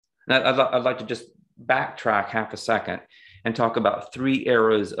I'd like to just backtrack half a second and talk about three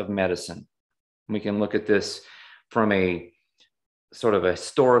eras of medicine. We can look at this from a sort of a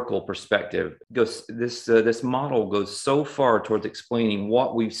historical perspective. This model goes so far towards explaining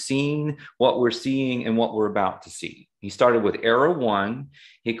what we've seen, what we're seeing, and what we're about to see. He started with era one.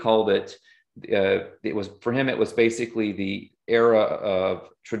 He called it. It was for him. It was basically the era of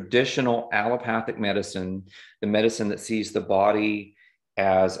traditional allopathic medicine, the medicine that sees the body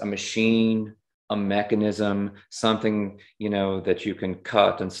as a machine, a mechanism, something, that you can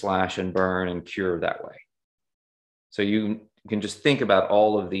cut and slash and burn and cure that way. So you can just think about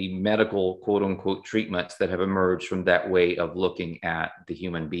all of the medical quote unquote treatments that have emerged from that way of looking at the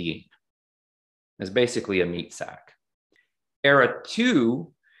human being. It's basically a meat sack. Era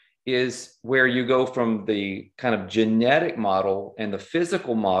two is where you go from the kind of genetic model and the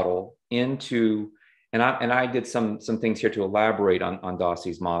physical model into, and I did some things here to elaborate on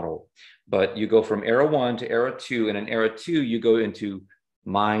Dossie's model, but you go from era one to era two, and in era two, you go into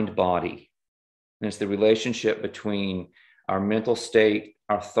mind body. And it's the relationship between our mental state,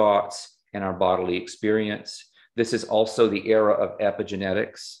 our thoughts, and our bodily experience. This is also the era of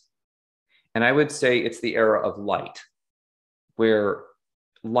epigenetics. And I would say it's the era of light, where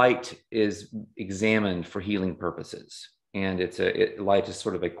light is examined for healing purposes. And light is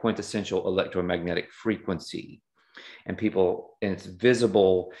sort of a quintessential electromagnetic frequency. And it's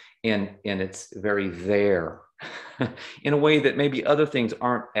visible and it's very there in a way that maybe other things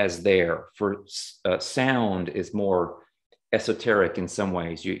aren't as there. For sound is more esoteric in some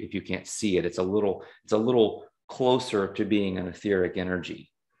ways. If you can't see it, it's a little closer to being an etheric energy.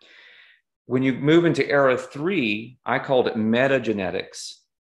 When you move into era three, I called it metagenetics,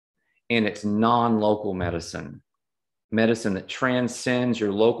 and it's non-local medicine that transcends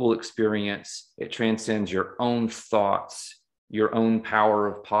your local experience. It transcends your own thoughts, your own power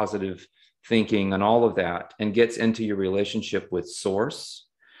of positive thinking and all of that, and gets into your relationship with source,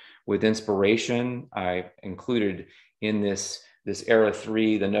 with inspiration. I included in this era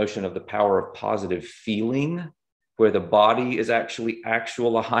three the notion of the power of positive feeling, where the body is actually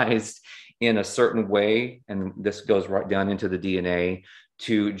actualized in a certain way, and this goes right down into the DNA,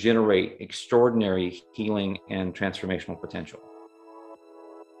 to generate extraordinary healing and transformational potential.